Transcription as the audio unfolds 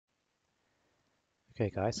Okay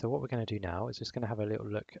guys, so what we're going to do now is just going to have a little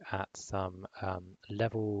look at some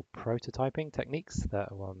level prototyping techniques that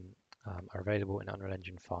are available in Unreal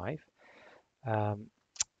Engine 5. Um,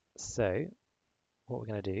 so what we're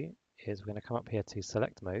going to do is we're going to come up here to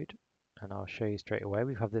select mode, and I'll show you straight away.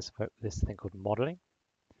 We have this thing called modeling.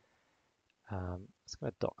 Just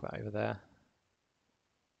going to dock that over there.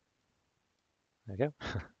 There we go.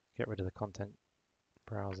 Get rid of the content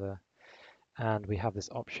browser. And we have this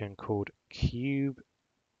option called cube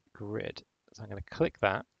grid. So I'm going to click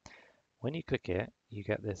that. When you click it, you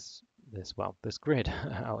get this grid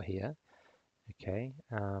out here. Okay,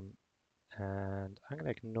 and I'm going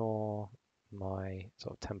to ignore my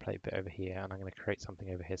sort of template bit over here, and I'm going to create something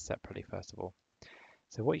over here separately first of all.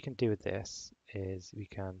 So what you can do with this is you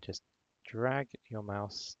can just drag your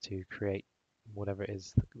mouse to create whatever it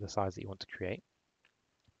is the size that you want to create.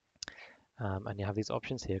 And you have these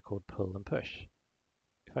options here called pull and push.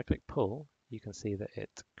 If I click pull, you can see that it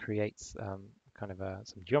creates kind of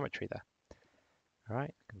some geometry there. All right,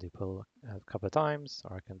 I can do pull a couple of times,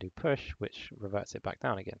 or I can do push, which reverts it back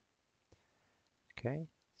down again. Okay,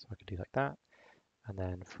 so I can do like that. And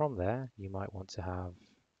then from there, you might want to have,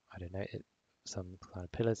 I don't know, some kind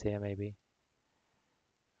of pillars here maybe.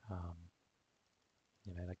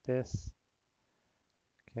 You know, like this.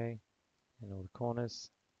 Okay, in all the corners.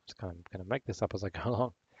 Just kind of going to make this up as I go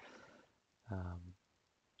along.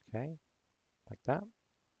 Okay, like that.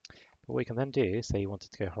 But what we can then do, say you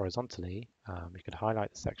wanted to go horizontally, you could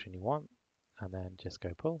highlight the section you want, and then just go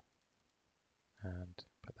pull, and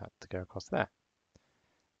put that to go across there.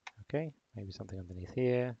 Okay, maybe something underneath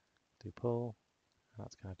here, do pull, and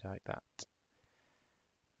that's kind of like that.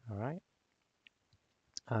 All right.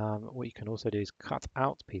 What you can also do is cut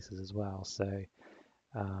out pieces as well. So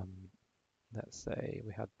let's say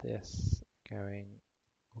we had this going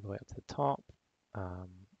all the way up to the top, and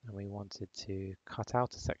we wanted to cut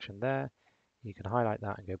out a section there. You can highlight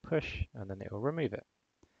that and go push, and then it will remove it.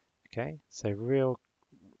 Okay, so real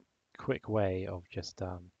quick way of just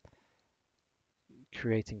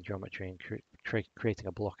creating geometry and creating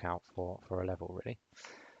a block out for a level, really.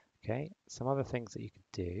 Okay, some other things that you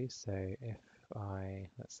could do. So if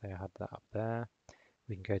let's say I had that up there,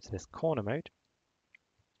 we can go to this corner mode.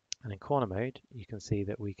 And in corner mode, you can see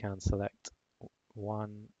that we can select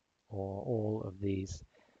one or all of these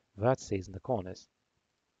vertices in the corners.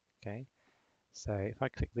 Okay, so if I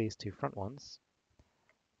click these two front ones,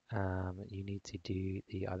 you need to do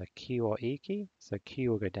the either Q or E key. So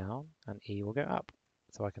Q will go down and E will go up.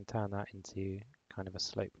 So I can turn that into kind of a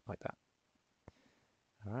slope like that.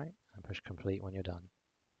 All right, and push complete when you're done.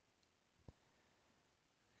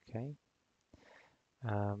 Okay.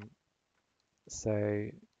 So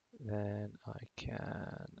then I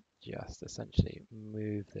can just essentially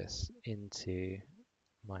move this into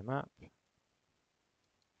my map,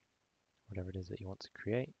 whatever it is that you want to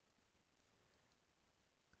create.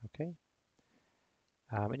 Okay.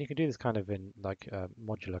 And you can do this kind of in like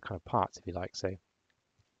modular kind of parts if you like. So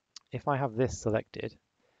if I have this selected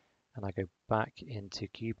and I go back into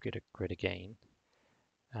cube grid again,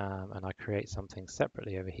 and I create something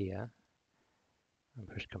separately over here and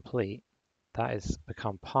push complete, that has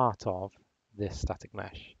become part of this static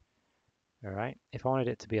mesh. All right. If I wanted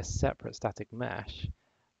it to be a separate static mesh,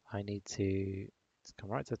 I need to come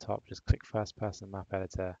right to the top, just click first person map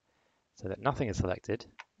editor so that nothing is selected,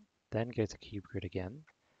 then go to cube grid again,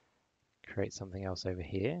 create something else over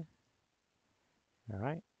here. All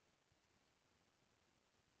right.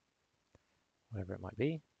 Whatever it might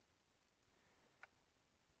be.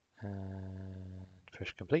 And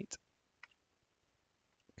push complete.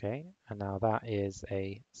 Okay, and now that is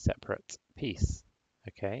a separate piece.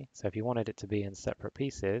 Okay, so if you wanted it to be in separate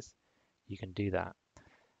pieces, you can do that.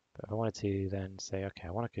 But if I wanted to then say, okay,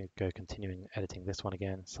 I want to go continuing editing this one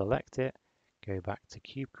again, select it, go back to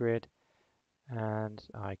cube grid, and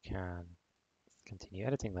I can continue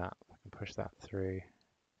editing that. I can push that through,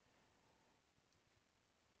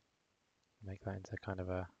 make that into kind of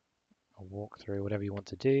a walkthrough, whatever you want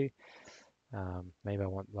to do. Maybe I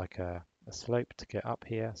want like a slope to get up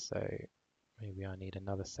here, so maybe I need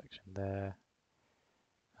another section there.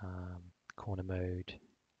 Corner mode,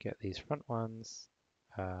 get these front ones,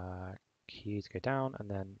 Q to go down, and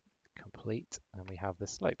then complete, and we have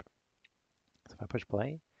this slope. So if I push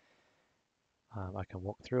play, I can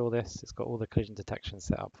walk through all this. It's got all the collision detection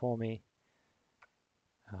set up for me,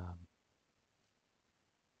 and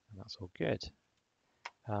that's all good.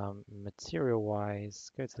 Material wise,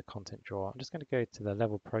 go to the content drawer. I'm just going to go to the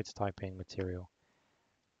level prototyping material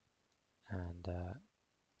and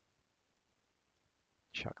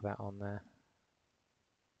chuck that on there.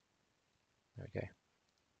 There we go.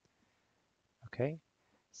 Okay,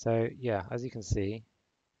 so yeah, as you can see,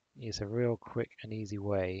 it's a real quick and easy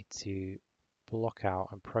way to block out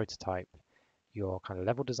and prototype your kind of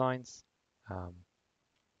level designs, um,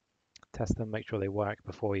 test them, make sure they work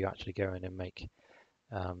before you actually go in and make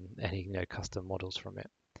any custom models from it.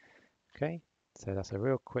 Okay, so that's a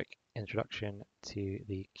real quick introduction to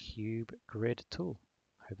the Cube Grid tool.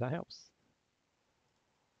 I hope that helps.